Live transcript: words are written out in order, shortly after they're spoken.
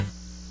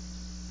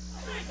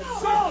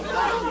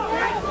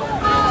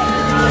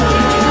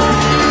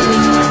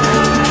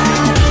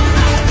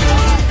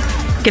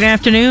Good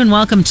afternoon.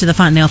 Welcome to the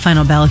Fontanelle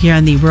Final Bell here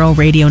on the Rural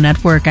Radio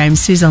Network. I'm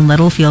Susan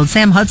Littlefield.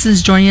 Sam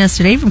Hudson's joining us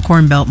today from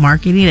Cornbelt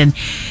Marketing, and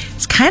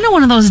it's kind of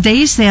one of those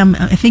days, Sam.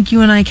 I think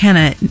you and I kind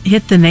of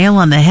hit the nail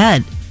on the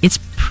head. It's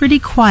pretty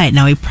quiet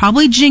now. We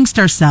probably jinxed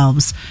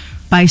ourselves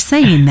by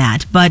saying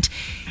that, but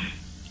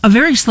a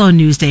very slow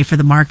news day for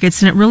the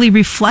markets, and it really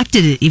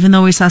reflected it, even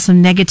though we saw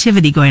some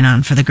negativity going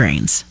on for the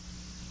grains.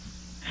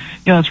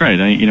 Yeah, that's right.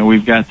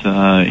 We've got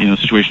a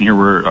situation here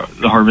where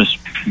the harvest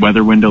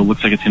weather window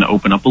looks like it's going to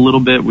open up a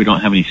little bit. We don't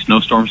have any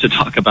snowstorms to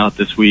talk about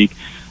this week.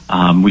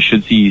 We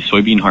should see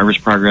soybean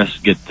harvest progress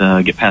get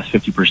past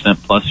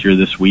 50% plus here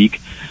this week.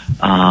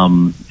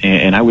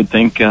 And I would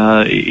think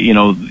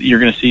you're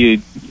going to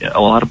see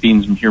a lot of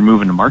beans here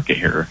moving to market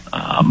here.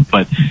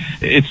 But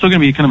it's still going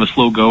to be kind of a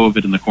slow go of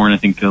it in the corn. I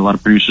think a lot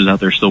of producers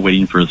out there are still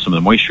waiting for some of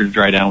the moisture to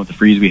dry down with the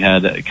freeze we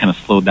had. It kind of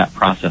slowed that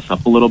process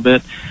up a little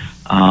bit.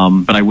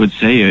 But I would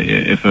say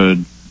if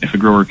a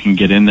grower can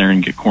get in there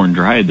and get corn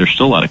dried, there's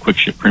still a lot of quick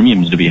ship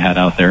premiums to be had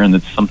out there, and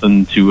it's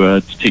something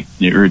to take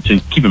or to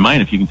keep in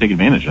mind if you can take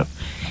advantage of.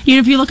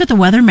 If you look at the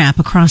weather map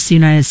across the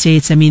United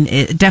States,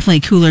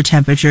 definitely cooler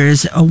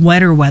temperatures, a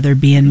wetter weather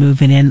being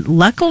moving in.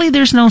 Luckily,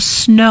 there's no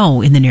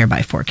snow in the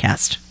nearby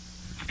forecast.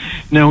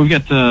 No, we've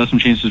got some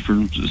chances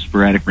for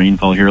sporadic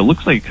rainfall here. It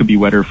looks like it could be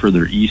wetter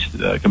further east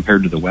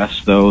compared to the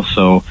west, though.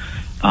 So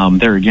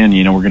there again,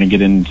 we're going to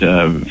get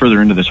into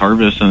further into this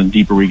harvest, and the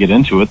deeper we get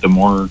into it, the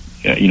more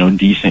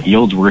decent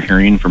yields we're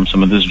hearing from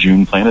some of this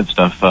June planted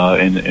stuff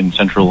in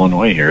central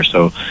Illinois here.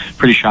 So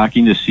pretty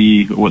shocking to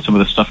see what some of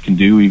this stuff can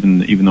do,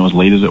 even though as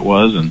late as it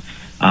was. And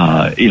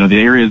the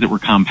areas that were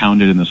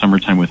compounded in the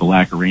summertime with a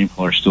lack of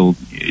rainfall are still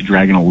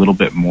dragging a little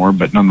bit more,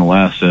 but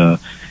nonetheless,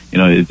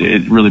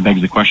 it really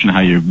begs the question how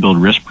you build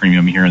risk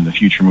premium here in the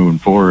future moving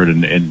forward,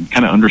 and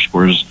kind of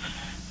underscores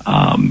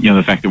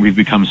the fact that we've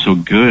become so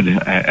good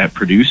at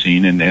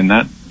producing, and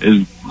that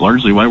is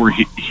largely why we're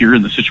here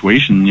in the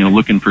situation,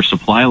 looking for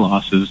supply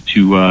losses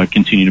to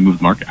continue to move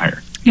the market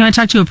higher. I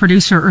talked to a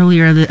producer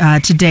earlier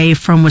today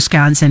from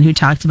Wisconsin who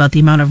talked about the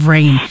amount of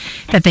rain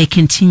that they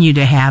continue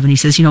to have. And he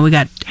says, we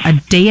got a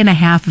day and a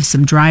half of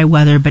some dry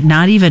weather, but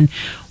not even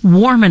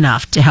warm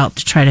enough to help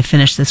to try to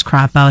finish this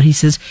crop out. He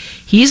says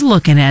he's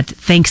looking at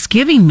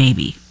Thanksgiving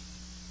maybe.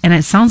 And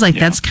it sounds like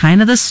that's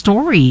kind of the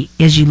story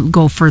as you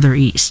go further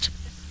east.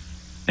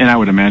 And I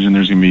would imagine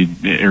there's going to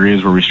be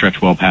areas where we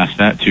stretch well past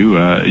that too,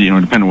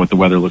 depending on what the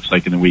weather looks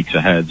like in the weeks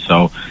ahead.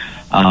 So,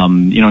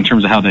 in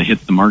terms of how that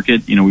hits the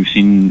market, we've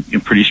seen a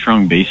pretty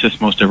strong basis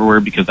most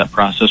everywhere because that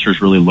processor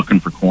is really looking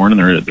for corn,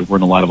 and there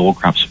weren't a lot of old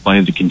crop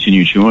supplies to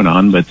continue chewing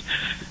on. But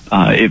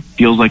it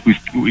feels like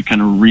we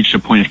kind of reached a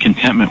point of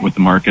contentment with the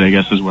market, I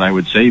guess is what I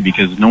would say,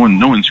 because no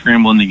one's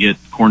scrambling to get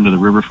corn to the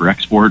river for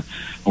export.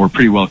 We're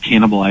pretty well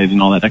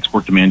cannibalizing all that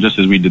export demand just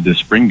as we did this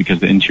spring because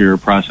the interior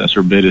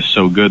processor bid is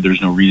so good. There's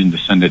no reason to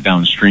send it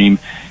downstream,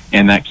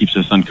 and that keeps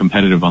us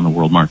uncompetitive on the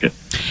world market.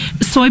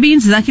 Soybeans,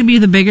 is that going to be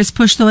the biggest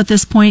push, though, at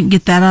this point?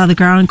 Get that out of the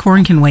ground.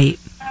 Corn can wait.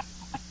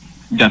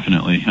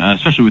 Definitely,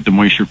 especially with the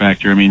moisture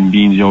factor.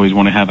 Beans you always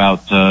want to have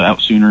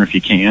out sooner if you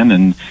can,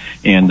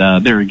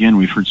 and there again,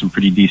 we've heard some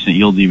pretty decent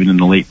yields even in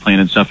the late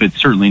planted stuff. It's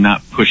certainly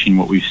not pushing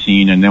what we've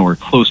seen, and nowhere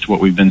close to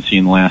what we've been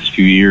seeing the last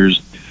few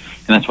years.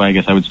 And that's why I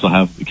guess I would still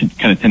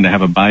kind of tend to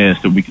have a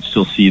bias that we could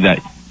still see that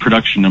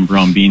production number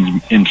on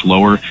beans inch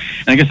lower.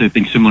 And I guess I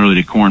think similarly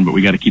to corn, but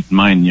we got to keep in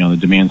mind, the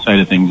demand side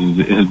of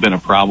things has been a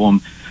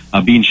problem.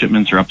 Bean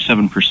shipments are up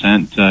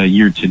 7%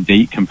 year to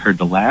date compared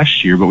to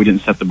last year, but we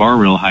didn't set the bar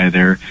real high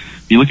there.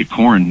 If you look at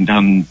corn,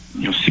 down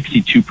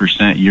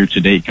 62% year to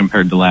date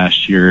compared to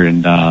last year,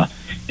 and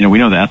we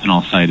know the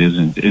ethanol side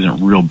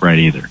isn't real bright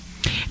either.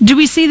 Do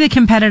we see the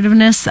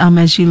competitiveness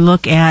as you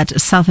look at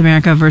South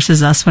America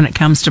versus us when it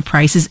comes to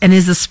prices, and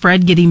is the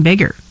spread getting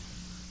bigger?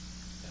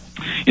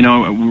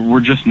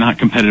 We're just not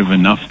competitive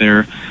enough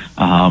there,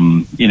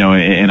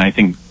 and I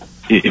think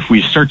if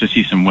we start to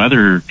see some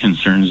weather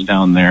concerns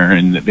down there,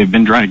 and they've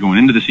been dry going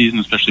into the season,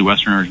 especially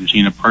Western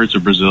Argentina, parts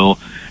of Brazil's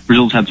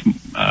had some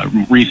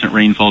recent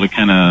rainfall to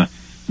kind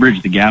of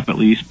bridge the gap at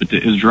least, but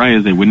as dry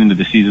as they went into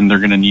the season, they're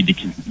going to need to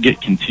get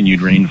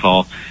continued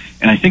rainfall.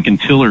 And I think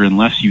until or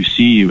unless you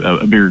see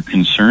a bigger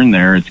concern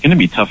there, it's going to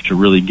be tough to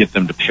really get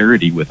them to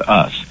parity with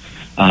us.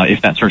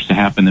 If that starts to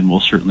happen, then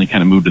we'll certainly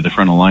kind of move to the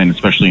front of the line,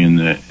 especially in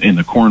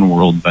the corn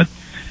world. But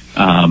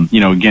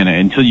again,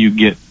 until you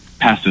get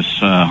past this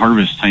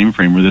harvest time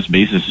frame where this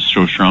basis is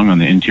so strong on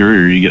the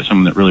interior, you get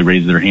someone that really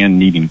raised their hand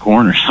needing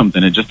corn or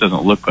something. It just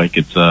doesn't look like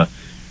it's a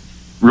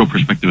real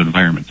prospective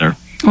environment there.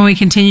 When we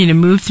continue to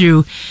move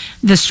through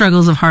the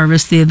struggles of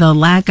harvest, the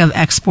lack of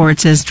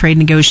exports as trade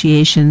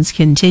negotiations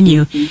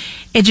continue,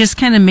 it just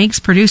kind of makes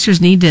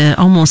producers need to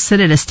almost sit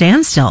at a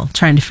standstill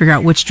trying to figure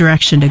out which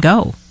direction to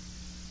go.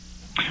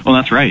 Well,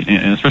 that's right,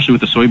 and especially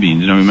with the soybeans.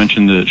 We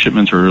mentioned the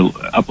shipments are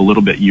up a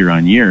little bit year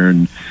on year,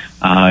 and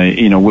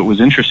what was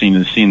interesting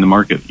is seeing the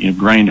market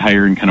grind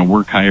higher and kind of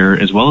work higher,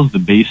 as well as the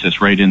basis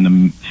right in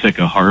the thick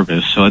of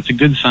harvest. So it's a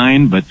good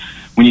sign, but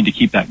we need to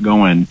keep that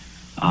going.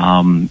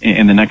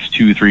 And the next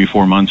 2, 3,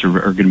 4 months are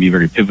going to be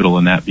very pivotal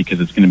in that, because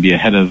it's going to be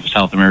ahead of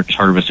South America's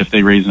harvest. If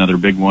they raise another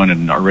big one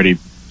and are ready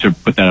to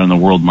put that on the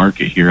world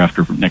market here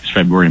after next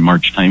February,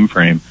 March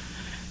timeframe,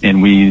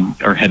 and we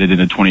are headed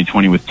into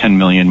 2020 with 10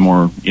 million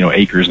more,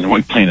 acres than what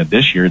we planted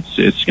this year,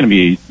 it's going to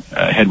be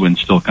a headwind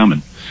still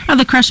coming. Are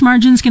the crush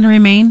margins going to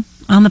remain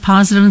on the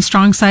positive and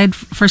strong side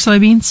for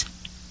soybeans?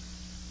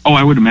 Oh,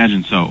 I would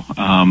imagine so.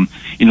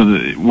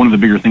 One of the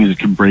bigger things that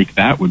could break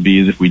that would be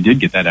is if we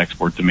did get that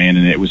export demand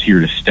and it was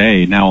here to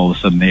stay. Now all of a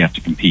sudden they have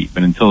to compete.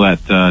 But until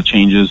that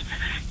changes,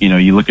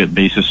 you look at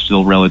basis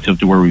still relative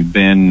to where we've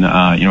been,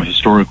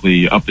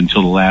 historically up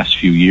until the last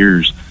few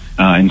years,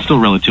 and still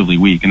relatively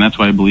weak. And that's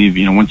why I believe,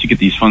 once you get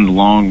these funds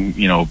along,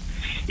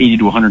 80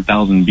 to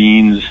 100,000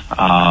 beans,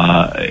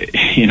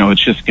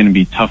 it's just going to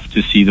be tough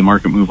to see the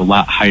market move a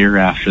lot higher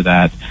after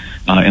that,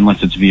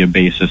 unless it's via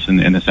basis and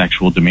this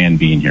actual demand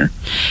being here.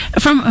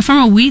 From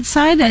a wheat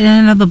side,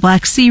 I know the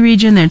Black Sea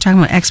region, they're talking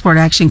about export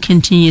action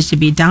continues to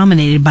be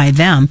dominated by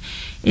them.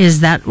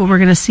 Is that what we're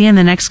going to see in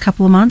the next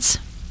couple of months?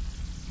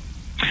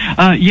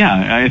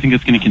 Yeah, I think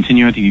it's going to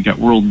continue. I think you've got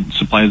world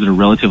supplies that are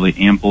relatively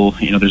ample.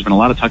 There's been a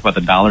lot of talk about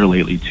the dollar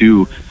lately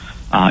too.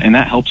 And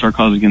that helps our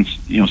cause against,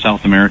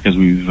 South America, as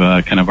we've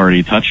kind of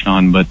already touched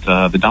on. But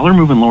the dollar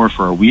moving lower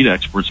for our wheat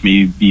exports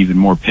may be even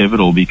more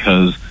pivotal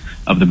because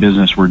of the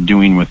business we're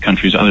doing with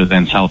countries other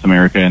than South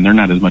America, and they're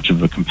not as much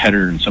of a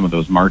competitor in some of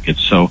those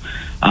markets. So,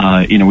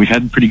 we've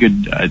had pretty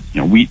good,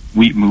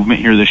 wheat movement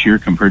here this year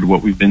compared to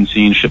what we've been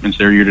seeing. Shipments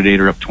there year to date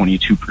are up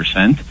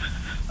 22%.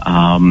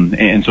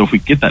 And so if we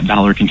get that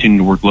dollar continue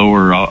to work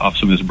lower off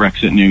some of this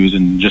Brexit news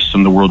and just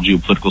some of the world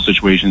geopolitical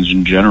situations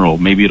in general,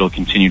 maybe it'll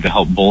continue to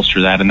help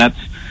bolster that. And that's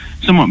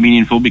somewhat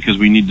meaningful because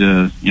we need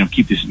to,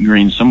 keep this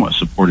grain somewhat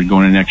supported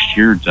going into next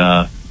year,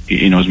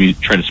 as we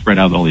try to spread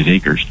out all these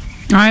acres.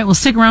 All right, well,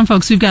 stick around,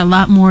 folks. We've got a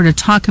lot more to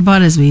talk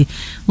about as we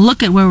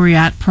look at where we're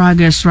at,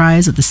 progress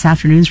rise, what this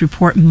afternoon's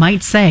report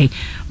might say.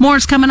 More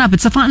is coming up.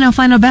 It's the Fontanelle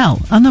Final Bell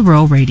on the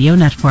Rural Radio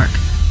Network.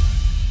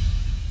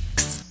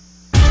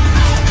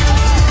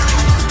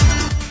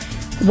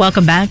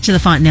 Welcome back to the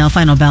Fontanelle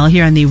Final Bell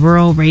here on the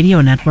Rural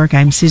Radio Network.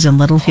 I'm Susan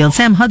Littlefield.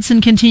 Sam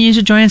Hudson continues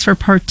to join us for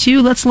part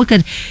 2. Let's look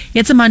at,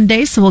 it's a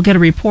Monday, so we'll get a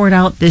report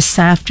out this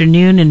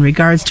afternoon in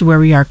regards to where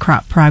we are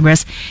crop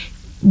progress.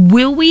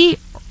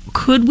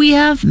 Could we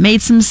have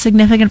made some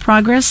significant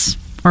progress,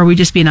 or are we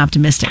just being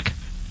optimistic?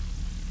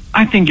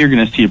 I think you're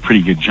going to see a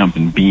pretty good jump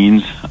in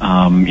beans.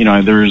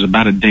 There's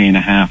about a day and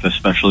a half,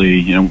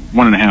 especially,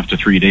 1.5 to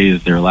 3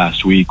 days there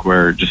last week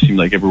where it just seemed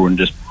like everyone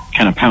just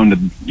kind of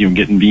pounded,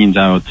 getting beans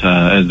out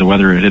as the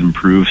weather had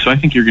improved. So I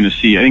think you're going to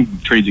see, I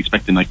think trade's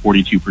expecting like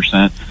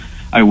 42%.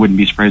 I wouldn't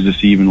be surprised to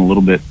see even a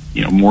little bit,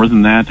 more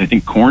than that. I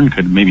think corn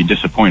could maybe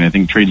disappoint. I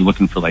think trade's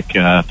looking for like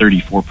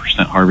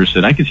 34%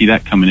 harvested. I could see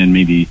that coming in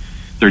maybe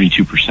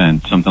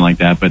 32%, something like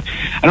that. But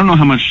I don't know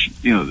how much,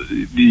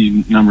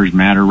 these numbers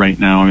matter right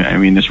now. I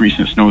mean, this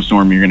recent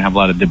snowstorm, you're going to have a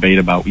lot of debate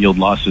about yield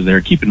losses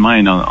there. Keep in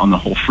mind on the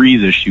whole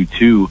freeze issue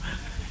too,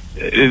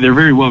 there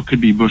very well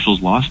could be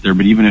bushels lost there,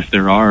 but even if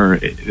there are,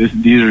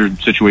 these are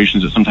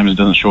situations that sometimes it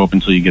doesn't show up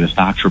until you get a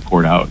stocks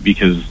report out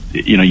because,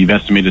 you've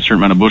estimated a certain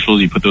amount of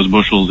bushels, you put those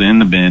bushels in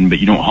the bin, but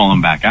you don't haul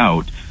them back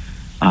out.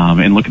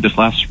 And look at this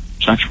last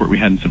stocks report we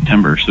had in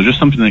September. So just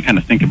something to kind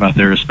of think about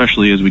there,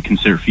 especially as we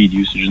consider feed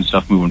usage and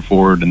stuff moving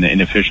forward and the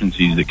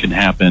inefficiencies that can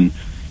happen,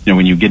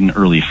 when you get an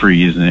early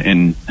freeze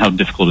and how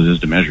difficult it is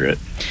to measure it.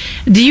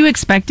 Do you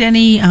expect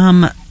any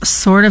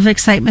sort of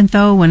excitement,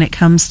 though, when it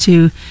comes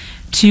to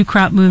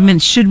crop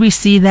movement? Should we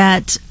see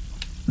that,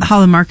 how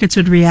the markets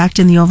would react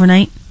in the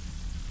overnight?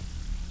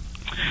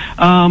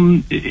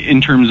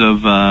 In terms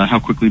of how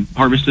quickly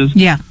harvest is?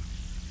 Yeah.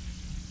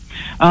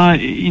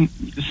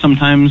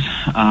 Sometimes,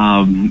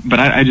 but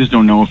I just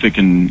don't know if it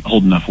can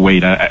hold enough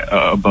weight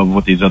above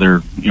what these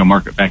other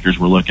market factors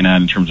we're looking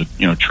at in terms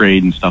of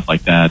trade and stuff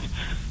like that.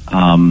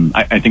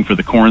 I think for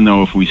the corn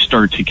though, if we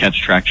start to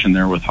catch traction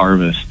there with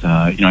harvest,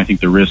 I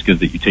think the risk is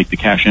that you take the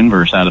cash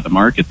inverse out of the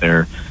market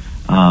there.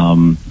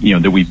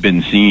 That we've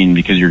been seeing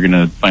because you're going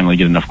to finally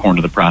get enough corn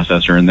to the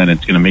processor and then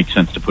it's going to make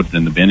sense to put it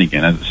in the bin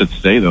again. As it sits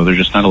today, though, there's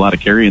just not a lot of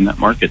carry in that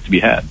market to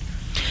be had.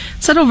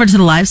 Let's head over to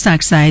the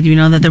livestock side. You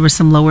know that there were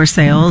some lower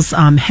sales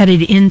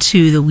headed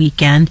into the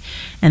weekend,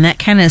 and that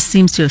kind of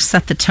seems to have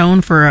set the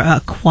tone for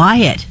a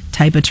quiet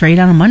type of trade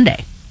on a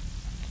Monday.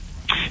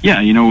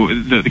 Yeah,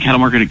 the cattle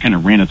market, it kind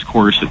of ran its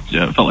course. It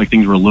felt like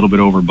things were a little bit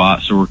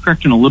overbought, so we're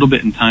correcting a little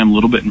bit in time, a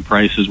little bit in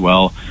price as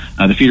well.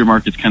 The feeder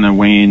market's kind of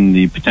weighing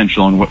the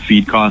potential on what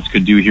feed costs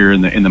could do here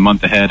in the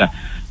month ahead.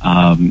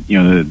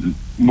 The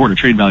Board of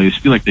Trade values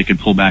feel like they could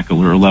pull back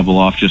or level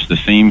off just the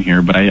same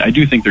here, but I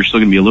do think there's still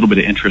going to be a little bit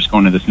of interest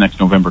going to this next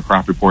November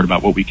crop report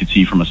about what we could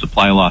see from a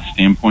supply loss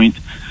standpoint.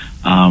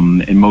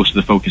 And most of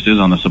the focus is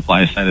on the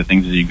supply side of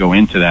things as you go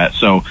into that.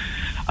 So,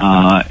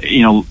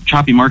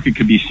 choppy market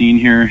could be seen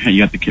here.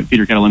 You got the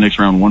feeder cattle index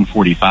around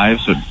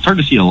 145, so it's hard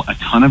to see a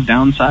ton of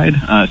downside.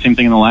 Same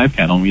thing in the live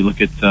cattle. When we look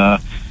at,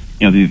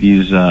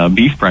 these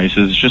beef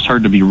prices, it's just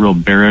hard to be real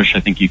bearish. I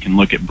think you can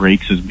look at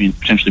breaks as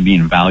potentially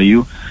being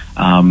value.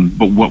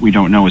 But what we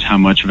don't know is how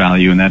much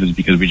value, and that is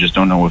because we just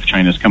don't know if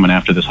China's coming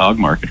after this hog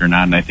market or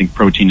not. And I think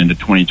protein into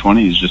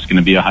 2020 is just going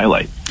to be a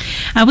highlight.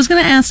 I was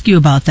going to ask you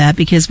about that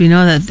because we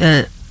know that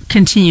the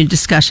continued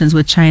discussions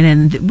with China,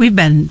 and we've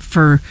been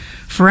for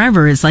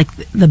forever, is like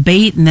the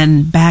bait and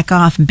then back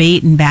off,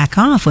 bait and back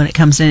off when it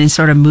comes to any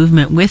sort of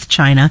movement with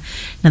China.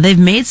 Now, they've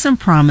made some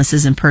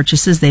promises and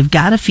purchases. They've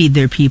got to feed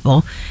their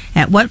people.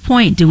 At what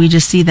point do we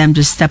just see them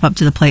just step up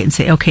to the plate and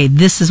say, okay,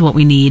 this is what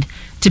we need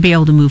to be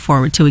able to move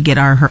forward till we get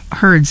our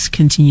herds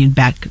continued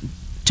back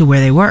to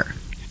where they were?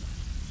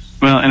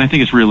 Well, and I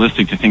think it's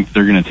realistic to think that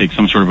they're going to take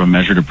some sort of a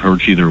measured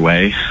approach either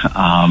way.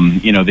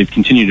 They've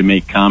continued to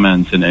make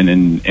comments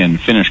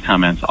and finish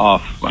comments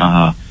off,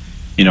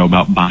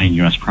 about buying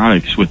U.S.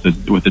 products with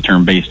the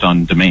term based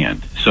on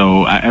demand.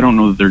 So I don't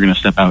know that they're going to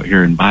step out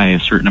here and buy a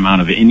certain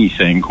amount of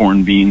anything,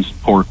 corn, beans,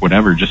 pork,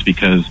 whatever, just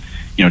because,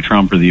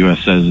 Trump or the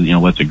U.S. says,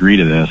 let's agree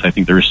to this. I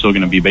think they're still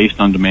going to be based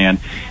on demand.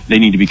 They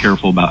need to be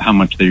careful about how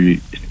much they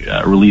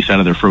release out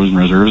of their frozen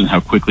reserves and how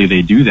quickly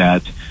they do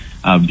that.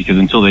 Because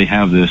until they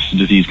have this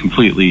disease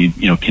completely,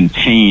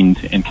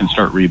 contained and can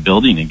start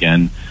rebuilding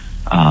again,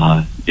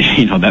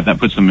 that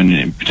puts them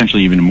in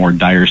potentially even a more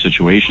dire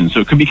situation.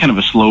 So it could be kind of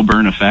a slow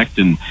burn effect,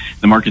 and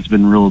the market's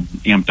been real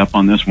amped up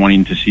on this,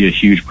 wanting to see a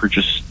huge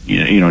purchase,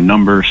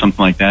 number or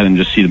something like that, and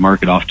just see the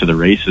market off to the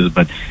races.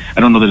 But I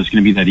don't know that it's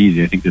going to be that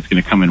easy. I think it's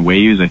going to come in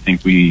waves. I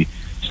think we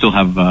still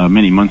have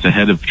many months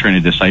ahead of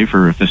trying to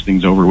decipher if this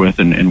thing's over with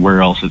and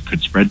where else it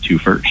could spread to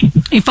first.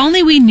 If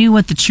only we knew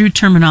what the true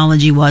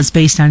terminology was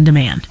based on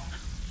demand.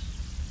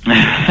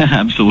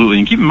 Absolutely.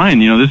 And keep in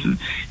mind, this is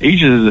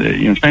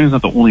Asia, China's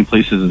not the only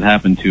places it's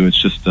happened to.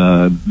 It's just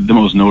the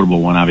most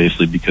notable one,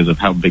 obviously, because of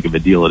how big of a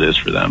deal it is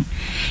for them.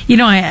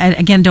 I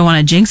again don't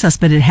want to jinx us,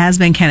 but it has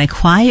been kind of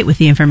quiet with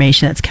the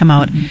information that's come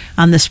out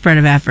on the spread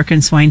of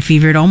African swine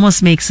fever. It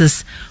almost makes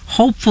us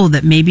hopeful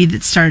that maybe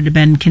that started to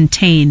been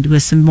contained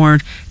with some more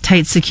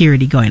tight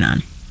security going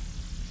on.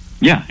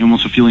 Yeah,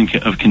 almost a feeling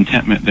of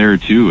contentment there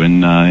too.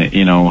 And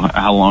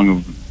how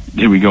long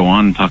did we go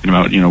on talking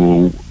about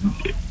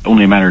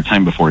only a matter of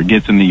time before it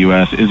gets in the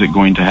U.S. Is it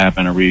going to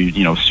happen? Are we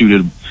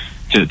suited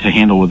to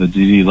handle with a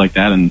disease like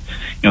that? And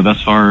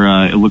thus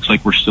far it looks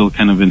like we're still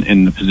kind of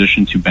in the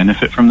position to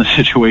benefit from the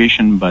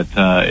situation, but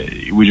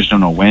we just don't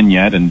know when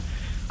yet. And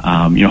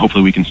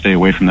hopefully we can stay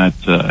away from that,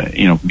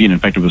 being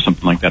infected with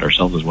something like that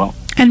ourselves as well.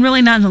 And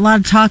really not a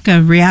lot of talk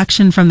of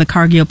reaction from the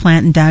Cargill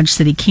plant in Dodge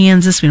City,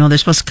 Kansas. We know they're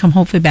supposed to come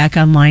hopefully back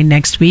online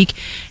next week,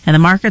 and the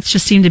markets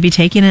just seem to be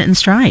taking it in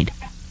stride.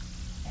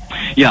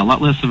 Yeah, a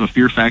lot less of a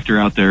fear factor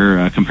out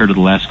there compared to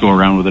the last go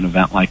around with an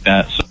event like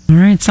that. So. All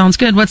right, sounds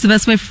good. What's the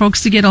best way for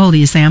folks to get a hold of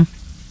you, Sam?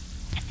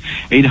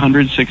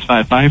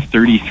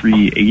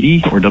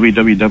 800-655-3380 or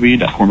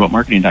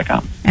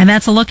www.cornbeltmarketing.com. And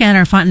that's a look at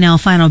our Fontanelle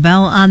Final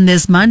Bell on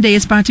this Monday.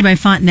 It's brought to you by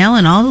Fontanelle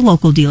and all the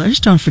local dealers.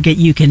 Don't forget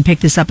you can pick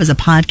this up as a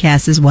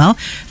podcast as well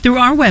through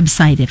our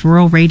website at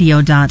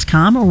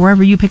ruralradio.com or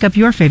wherever you pick up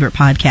your favorite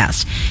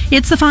podcast.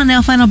 It's the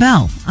Fontanelle Final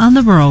Bell on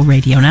the Rural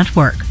Radio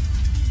Network.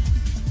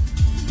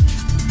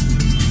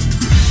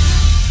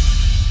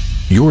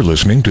 You're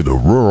listening to the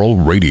Rural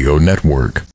Radio Network.